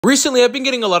Recently, I've been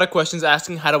getting a lot of questions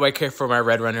asking how do I care for my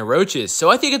red runner roaches, so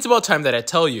I think it's about time that I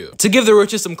tell you. To give the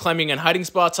roaches some climbing and hiding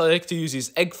spots, I like to use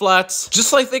these egg flats.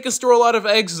 Just like they can store a lot of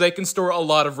eggs, they can store a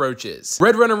lot of roaches.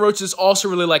 Red runner roaches also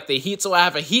really like the heat, so I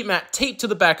have a heat mat taped to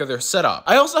the back of their setup.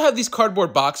 I also have these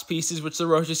cardboard box pieces which the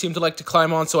roaches seem to like to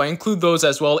climb on, so I include those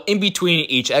as well in between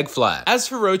each egg flat. As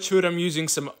for roach food, I'm using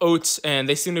some oats and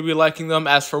they seem to be liking them.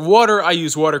 As for water, I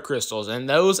use water crystals and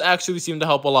those actually seem to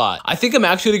help a lot. I think I'm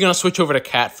actually gonna switch over to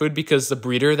cat food because the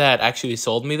breeder that actually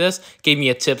sold me this gave me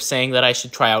a tip saying that I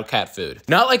should try out cat food.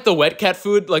 Not like the wet cat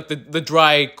food, like the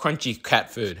dry, crunchy cat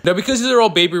food. Now, because these are all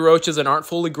baby roaches and aren't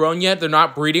fully grown yet, they're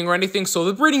not breeding or anything, so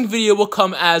the breeding video will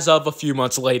come as of a few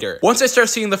months later. Once I start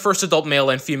seeing the first adult male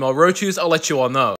and female roaches, I'll let you all know.